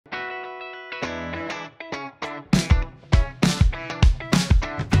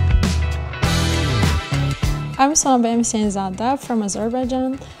I'm Sana Zada from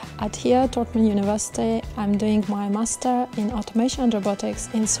Azerbaijan. At TU Dortmund University, I'm doing my Master in Automation and Robotics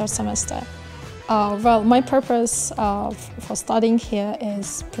in third semester. Well, my purpose for studying here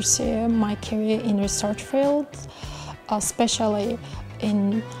is pursue my career in research field, especially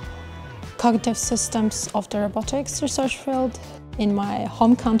in cognitive systems of the robotics research field. In my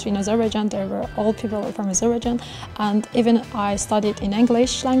home country in Azerbaijan, there were all people from Azerbaijan, and even I studied in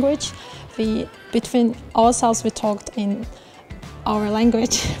English language. Between ourselves we talked in our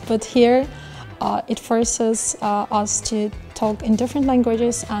language, but here it forces us to talk in different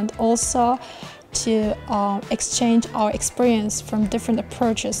languages and also to exchange our experience from different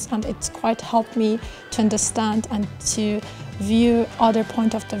approaches, and it's quite helped me to understand and to view other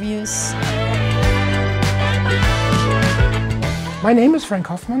point of the views. My name is Frank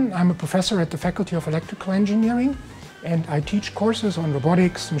Hoffman. I'm a professor at the Faculty of Electrical Engineering, and I teach courses on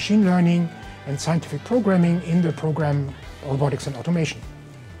robotics, machine learning and scientific programming in the program Robotics and Automation.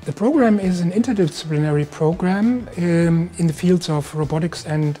 The program is an interdisciplinary program in the fields of robotics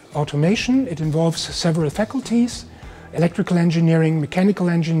and automation. It involves several faculties: electrical engineering, mechanical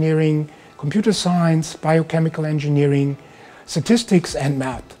engineering, computer science, biochemical engineering, statistics and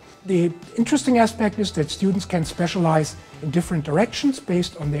math. The interesting aspect is that students can specialize in different directions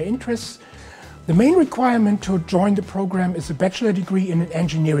based on their interests. The main requirement to join the program is a bachelor degree in an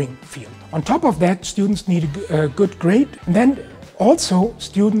engineering field. On top of that, students need a good grade. And then also,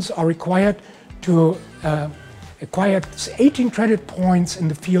 students are required to acquire 18 credit points in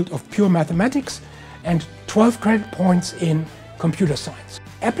the field of pure mathematics and 12 credit points in computer science.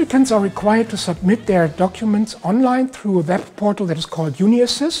 Applicants are required to submit their documents online through a web portal that is called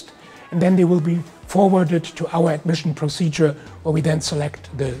UniAssist, and then they will be forwarded to our admission procedure, where we then select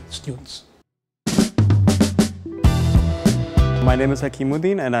the students. My name is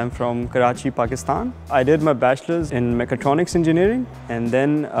Hakeemuddin and I'm from Karachi, Pakistan. I did my bachelor's in mechatronics engineering, and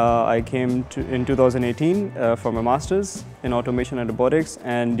then I came in 2018 for my master's in automation and robotics,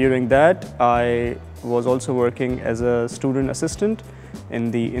 and during that I was also working as a student assistant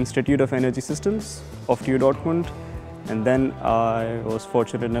in the Institute of Energy Systems of TU Dortmund, and then I was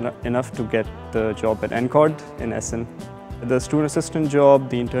fortunate enough to get the job at NCOD in Essen. The student assistant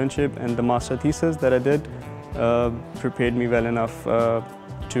job, the internship and the master thesis that I did prepared me well enough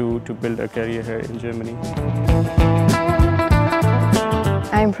to build a career here in Germany.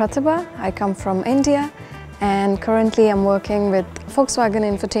 I'm Pratibha. I come from India, and currently I'm working with Volkswagen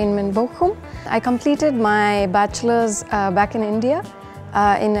Infotainment Bochum. I completed my bachelor's back in India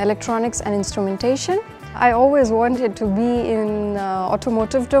in electronics and instrumentation. I always wanted to be in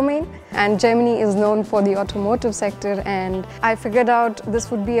automotive domain, and Germany is known for the automotive sector, and I figured out this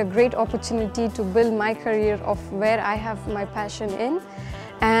would be a great opportunity to build my career of where I have my passion in.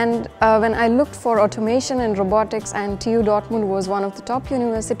 And when I looked for automation and robotics, and TU Dortmund was one of the top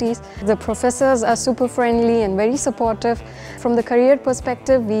universities, the professors are super friendly and very supportive. From the career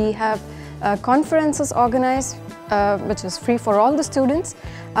perspective, we have conferences organized, which is free for all the students.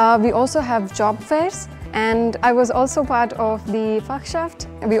 We also have job fairs, and I was also part of the Fachschaft.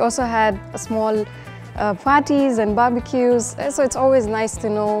 We also had small parties and barbecues, so it's always nice to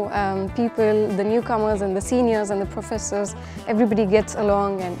know people, the newcomers and the seniors and the professors. Everybody gets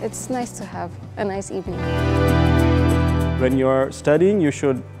along, and it's nice to have a nice evening. When you're studying, you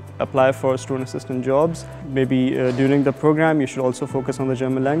should apply for student assistant jobs. Maybe during the program you should also focus on the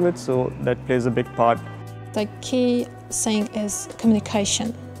German language, so that plays a big part. The key thing is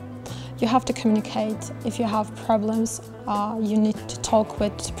communication. You have to communicate. If you have problems, you need to talk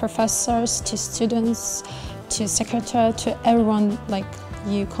with professors, to students, to secretary, to everyone like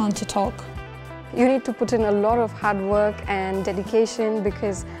you can to talk. You need to put in a lot of hard work and dedication,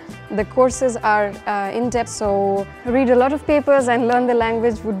 because the courses are in-depth, so read a lot of papers and learn the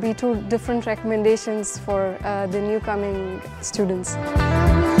language would be two different recommendations for the new coming students.